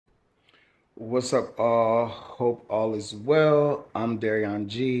What's up, all? Hope all is well. I'm Darion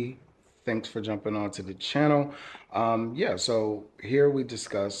G. Thanks for jumping onto the channel. So here we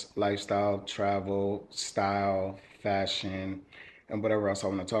discuss lifestyle, travel, style, fashion, and whatever else I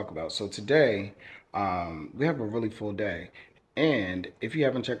want to talk about. So today, we have a really full day. And if you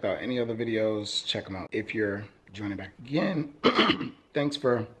haven't checked out any other videos, check them out. If you're joining back again, thanks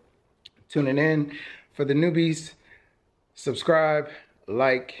for tuning in. For the newbies, subscribe,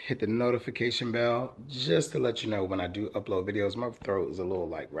 like, hit the notification bell just to let you know when I do upload videos. My throat is a little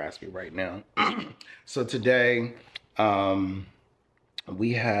like raspy right now. So today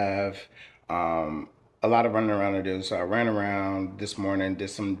we have a lot of running around to do. So I ran around this morning, did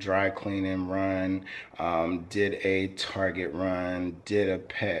some dry cleaning run, did a Target run, did a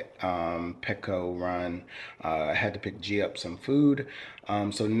Petco run. I had to pick G up some food.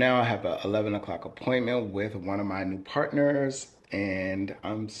 So now I have a 11 o'clock appointment with one of my new partners, and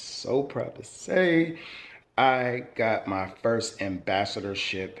I'm so proud to say I got my first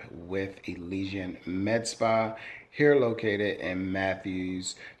ambassadorship with Elysian Med Spa, here located in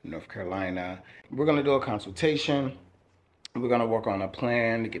Matthews, North Carolina. We're gonna do a consultation. We're gonna work on a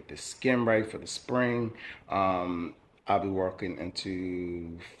plan to get the skin right for the spring. I'll be working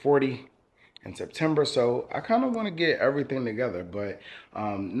into 40 in September, so I kind of want to get everything together, but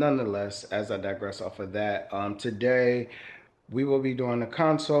nonetheless, as I digress off of that, today we will be doing a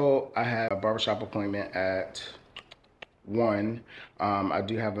consult. I have a barbershop appointment at 1. I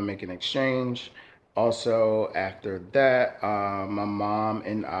do have a make an exchange. Also, after that, my mom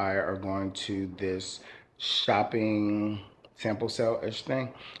and I are going to this shopping sample sale-ish thing.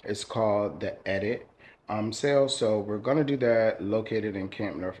 It's called the Edit sale. So we're going to do that, located in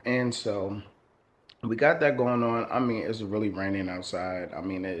Camp North End. So we got that going on. I mean, it's really raining outside. I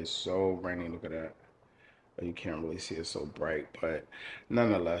mean, it is so raining. Look at that. You can't really see it, so bright, but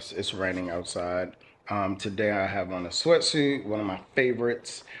nonetheless, it's raining outside. Today I have on a sweatsuit, one of my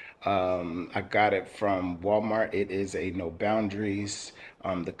favorites. I got it from Walmart. It is a no boundaries.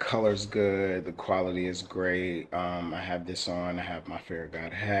 The color's good, the quality is great. I have this on, I have my Fear of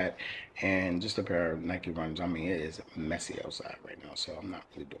God hat, and just a pair of Nike runners. I mean, it is messy outside right now, so I'm not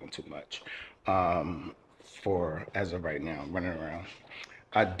really doing too much for as of right now, running around.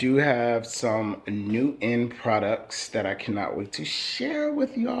 I do have some new end products that I cannot wait to share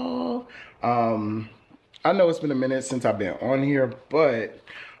with y'all. I know it's been a minute since I've been on here, but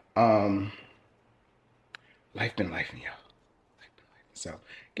life been life, y'all. So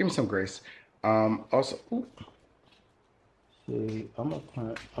give me some grace. Also, see, I'm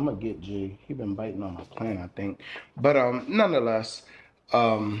gonna get G. He been biting on my plan, I think. But nonetheless,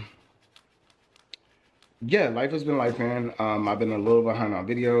 yeah, life has been life, man. I've been a little behind on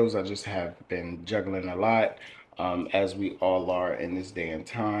videos. I just have been juggling a lot, as we all are in this day and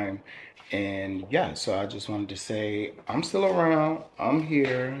time. And yeah, so I just wanted to say, I'm still around. I'm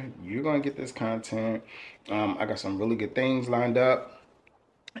here. You're going to get this content. I got some really good things lined up.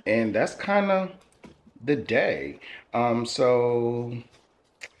 And that's kind of the day. So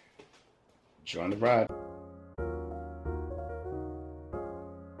join the ride.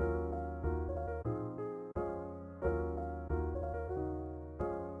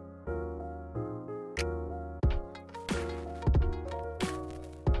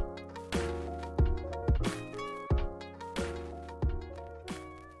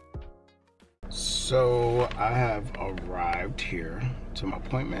 So I have arrived here to my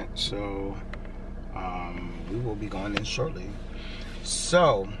appointment, so we will be going in shortly.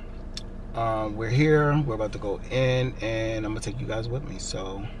 So we're here, we're about to go in, and I'm gonna take you guys with me,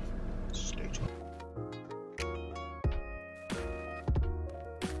 so stay tuned.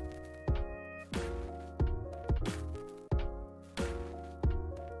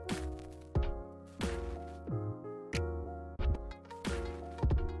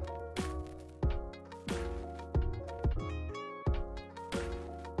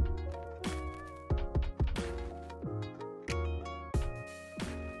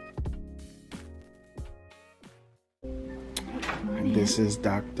 This is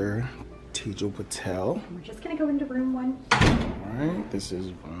Dr. Tejal Patel. We're just gonna go into room 1. All right, this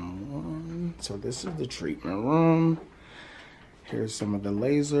is room 1. So this is the treatment room. Here's some of the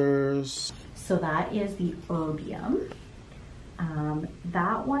lasers. So that is the erbium.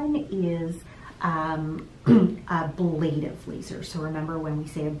 That one is a ablative laser. So remember, when we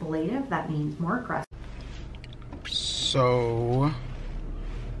say ablative, that means more aggressive. So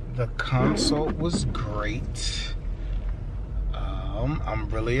the consult was great. I'm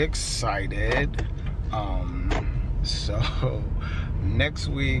really excited. So next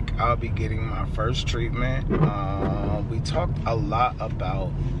week I'll be getting my first treatment. We talked a lot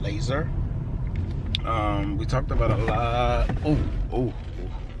about laser We talked about a lot. Oh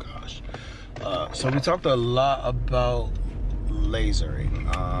gosh. So we talked a lot about lasering.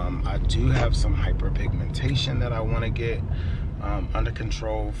 I do have some hyperpigmentation that I want to get under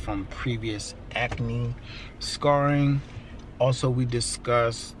control from previous acne scarring. Also, we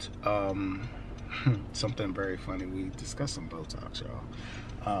discussed something very funny. We discussed some Botox,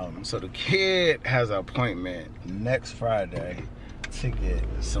 y'all. So the kid has an appointment next Friday to get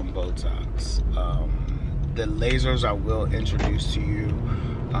some Botox. The lasers I will introduce to you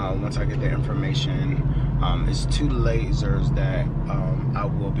once I get the information. It's 2 lasers that I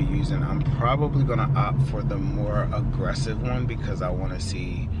will be using. I'm probably gonna opt for the more aggressive one because I want to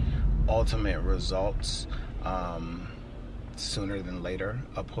see ultimate results sooner than later,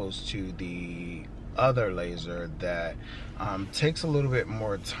 opposed to the other laser that takes a little bit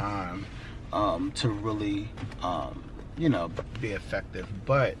more time to really you know, be effective.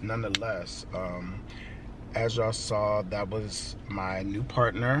 But nonetheless, as y'all saw, that was my new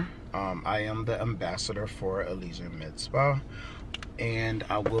partner. I am the ambassador for Elysian Med Spa, and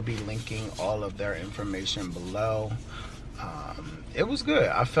I will be linking all of their information below. It was good.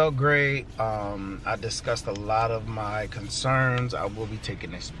 I felt great. I discussed a lot of my concerns. I will be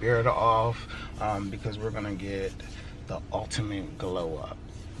taking this beard off because we're gonna get the ultimate glow up.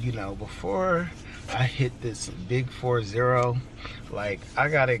 You know, before I hit this big 4-0, like I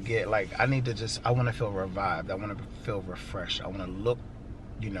gotta get, like, I need to just, I want to feel revived. I want to feel refreshed. I want to look,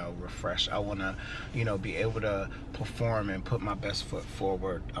 you know, refreshed. I want to, you know, be able to perform and put my best foot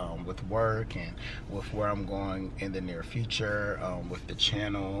forward with work and with where I'm going in the near future, with the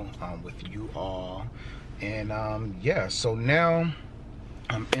channel, with you all. And yeah, so now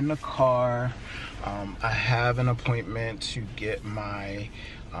I'm in the car. I have an appointment to get my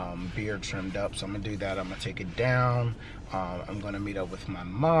beard trimmed up, so I'm gonna do that. I'm gonna take it down. I'm gonna meet up with my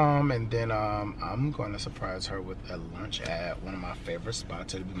mom, and then I'm gonna surprise her with a lunch at one of my favorite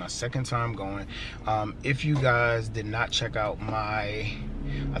spots. It'll be my 2nd time going. If you guys did not check out my,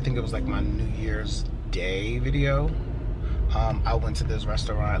 I think it was like my New Year's Day video, I went to this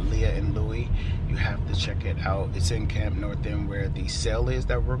restaurant, Leah and Louie. You have to check it out. It's in Camp North End where the sale is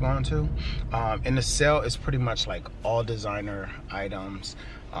that we're going to. And the sale is pretty much like all designer items,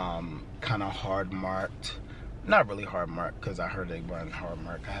 kind of hard marked. Not really hard marked because I heard they weren't hard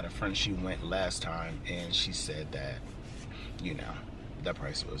marked. I had a friend, she went last time and she said that, you know, the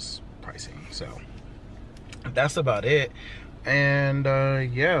price was pricing. So that's about it. And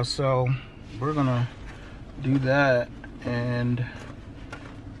yeah, so we're gonna do that and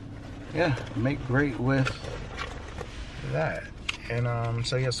yeah, make great with that. And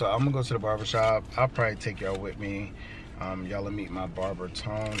so yeah, so I'm gonna go to the barbershop. I'll probably take y'all with me. Y'all will meet my barber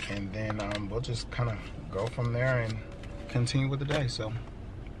Tone, and then we'll just kind of go from there and continue with the day. So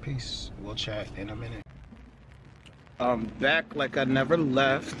peace, we'll chat in a minute. Back like I never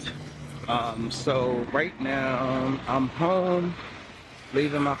left. So right now I'm home,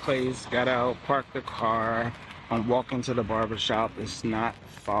 leaving my place, got out, parked the car. I'm walking to the barbershop. It's not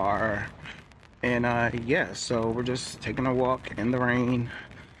far. And yeah, so we're just taking a walk in the rain.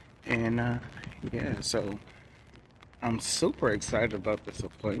 And yeah, so I'm super excited about this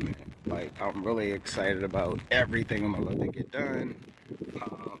appointment. Like, I'm really excited about everything I'm about to get done.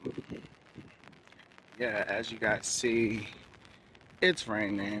 Yeah, as you guys see, it's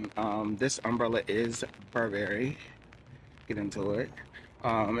raining. This umbrella is Burberry. Get into it.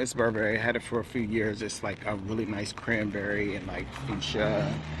 It's Burberry. I had it for a few years. It's like a really nice cranberry and like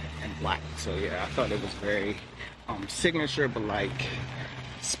fuchsia and black. So yeah, I thought it was very signature, but like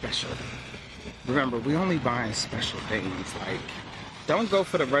special. Remember, we only buying special things. Like, don't go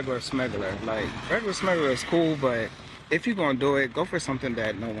for the regular smuggler. Like, regular smuggler is cool, but if you're gonna do it, go for something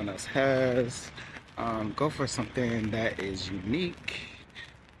that no one else has. Go for something that is unique.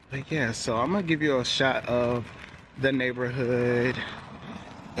 But yeah, so I'm gonna give you a shot of the neighborhood.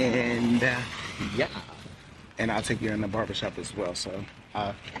 And yeah, and I'll take you in the barbershop as well, so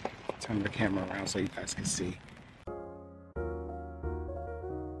I'll turn the camera around so you guys can see.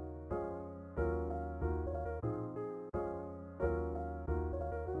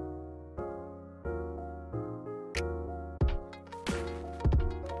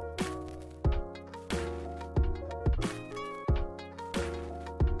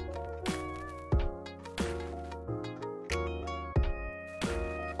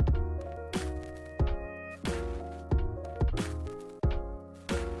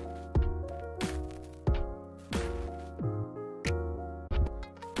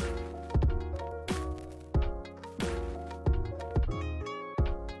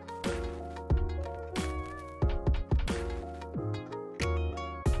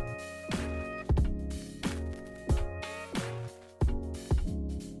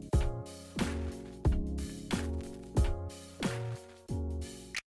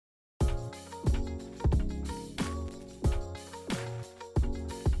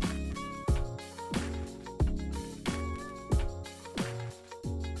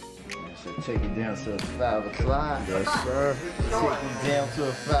 Take it down to a 5 o'clock. Yes, sir. Take it down to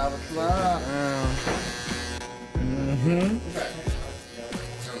a 5 o'clock.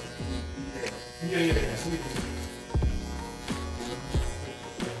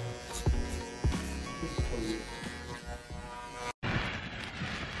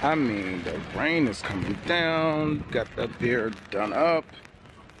 I mean, the rain is coming down. Got the beer done up.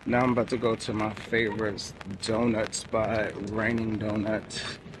 Now I'm about to go to my favorite donut spot, Raining Donut.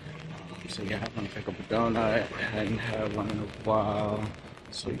 So yeah, I'm gonna pick up a donut. Hadn't had one in a while.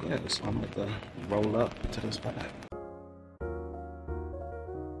 So yeah, so I'm about to roll up to the spot.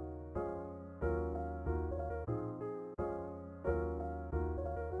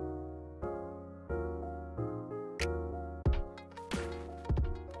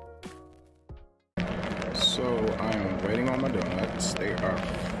 So I am waiting on my donuts. They are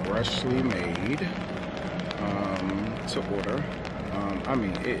freshly made to order. I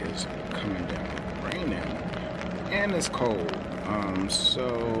mean, it is coming down, raining, and it's cold. So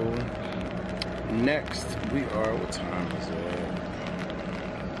next we are, what time is it?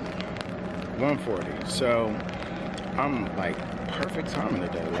 1:40. So I'm like perfect time of the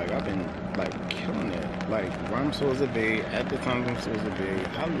day. Like I've been like killing it. Like where I'm supposed to be at the time I'm supposed to be.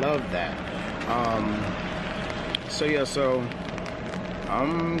 I love that. So yeah, so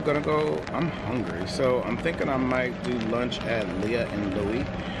I'm gonna go, I'm hungry. So I'm thinking I might do lunch at Leah and Louie.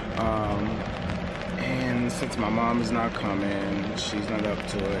 And since my mom is not coming, she's not up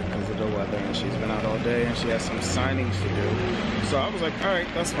to it because of the weather and she's been out all day and she has some signings to do. So I was like, all right,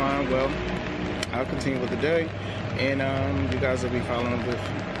 that's fine. Well, I'll continue with the day. And you guys will be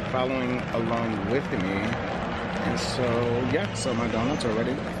following along with me. And so, yeah, so my donuts are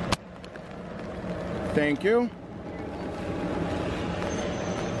ready. Thank you.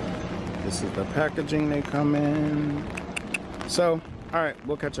 This is the packaging they come in. So, all right,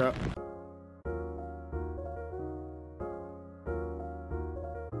 we'll catch up.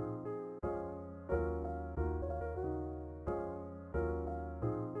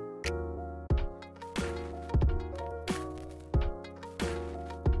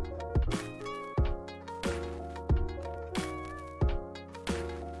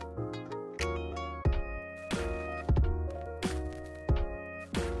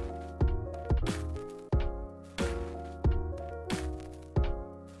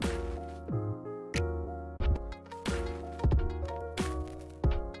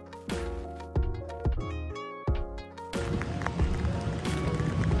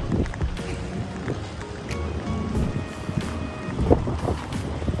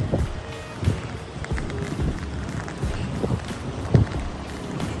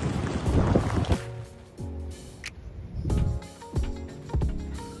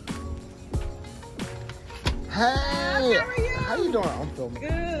 Hey, how you doing? I'm filming.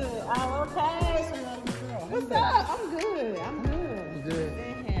 Good. I'm okay. What's up? I'm good. I'm good. You good?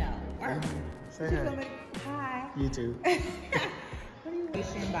 Yeah. Say hi. Hi. You too.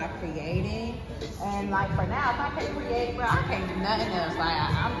 By creating, and like for now, if I can't create, bro, I can't do nothing else.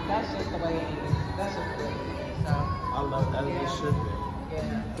 Like that's just the way it is. That's just the way it is. So I love that. It should be.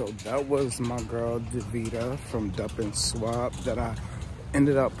 yeah. So that was my girl Davita from Dup and Swap that I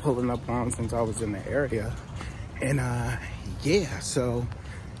ended up pulling up on since I was in the area. And yeah, so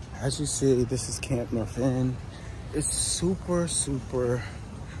as you see, this is Camp North End. It's super, super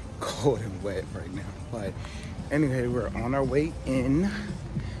cold and wet right now. But anyway, we're on our way in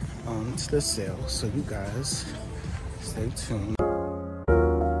to the sale. So you guys stay tuned.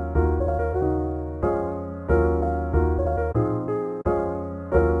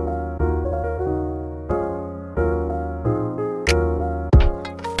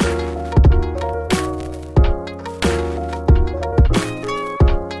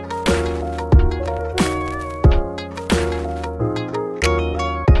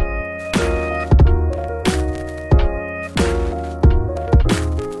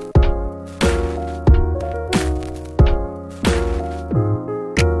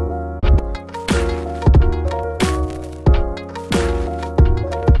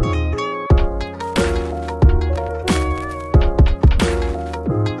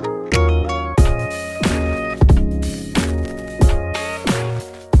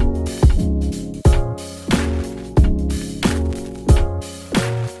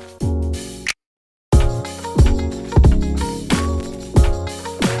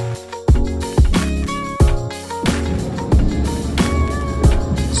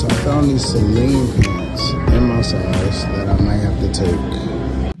 These Celine pants in my size that I might have to take.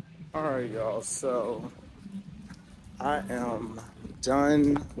 All right, y'all. So I am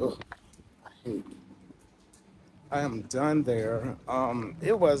done. Ugh, I hate I am done there.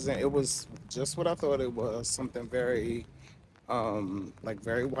 It was just what I thought it was, something very, like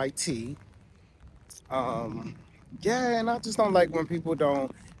very white tea. Um, yeah, and I just don't like when people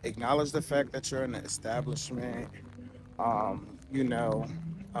don't acknowledge the fact that you're in an establishment. You know,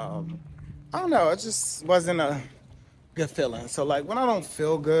 um, I don't know, it just wasn't a good feeling. So like when I don't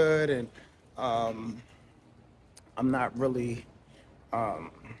feel good and um, I'm not really,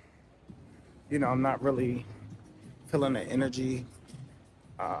 um, I'm not really feeling the energy,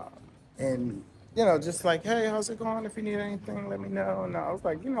 uh, and just like, hey, how's it going? If you need anything, let me know. And I was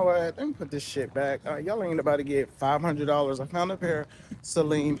like, you know what? Let me put this shit back. Y'all ain't about to get $500. I found a pair of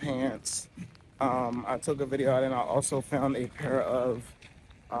Celine pants. I took a video out, and I also found a pair of.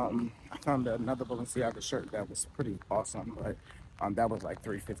 I found another Balenciaga shirt that was pretty awesome, but that was like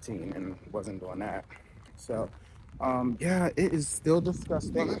 $3.15 and wasn't doing that. So, yeah, it is still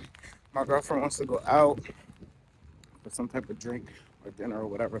disgusting. My girlfriend wants to go out for some type of drink or dinner or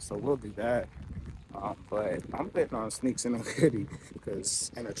whatever, so we'll do that. But I'm betting on sneaks in a hoodie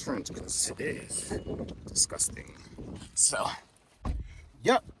and a trench because it is disgusting. So,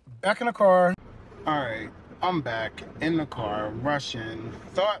 yep, back in the car. All right, I'm back in the car, rushing.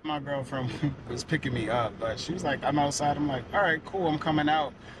 Thought my girlfriend was picking me up, but she was like, I'm outside. I'm like, all right, cool, I'm coming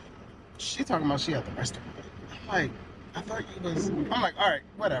out. She talking about she at the restaurant. I'm like, I thought you was. I'm like, all right,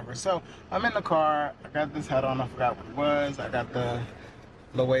 whatever. So I'm in the car. I got this hat on. I forgot what it was. I got the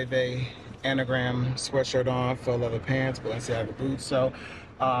Loewe anagram sweatshirt on, full leather pants, Balenciaga boots. So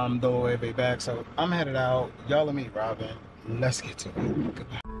the Loewe bag. So I'm headed out. Y'all will meet Robin. Let's get to it.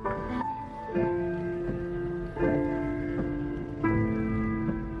 Goodbye.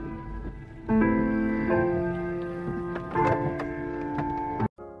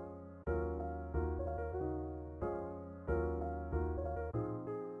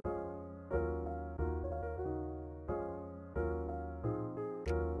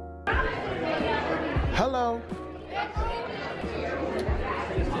 Hello.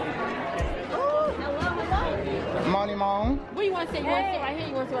 Money Mom. Where you want to sit? You want to sit right here?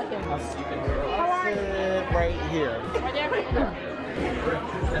 You want to sit right there? I'll sit right here. Right there?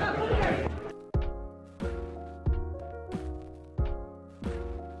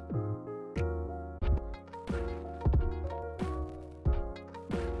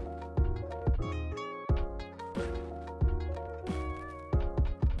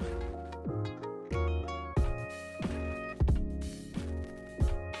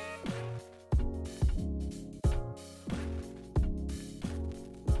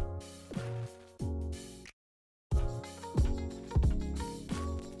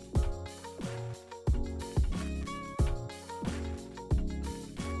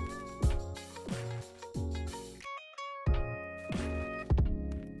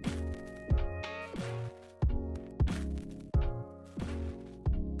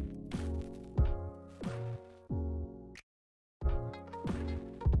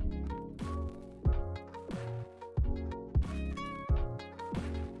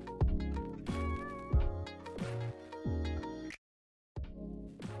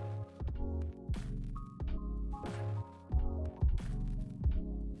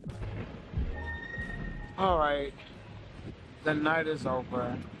 All right, the night is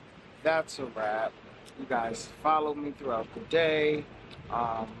over. That's a wrap. You guys followed me throughout the day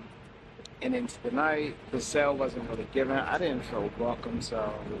and into the night. The sale wasn't really given. I didn't feel welcome, so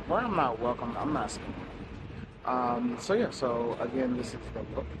where I'm not welcome, I'm not staying. So yeah, so again, this is the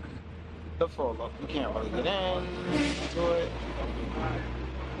look, the full look. You can't really get into it.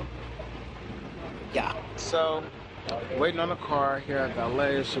 Yeah, so waiting on the car here at the LA.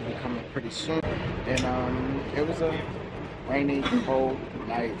 It should be coming pretty soon. And it was a rainy, cold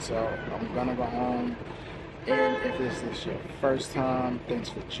night, so I'm gonna go home. And if this is your first time, thanks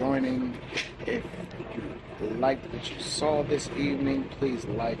for joining. If you liked what you saw this evening, please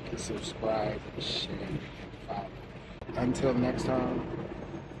like and subscribe, share, and follow. Until next time,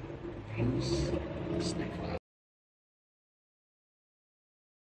 peace, stay fly.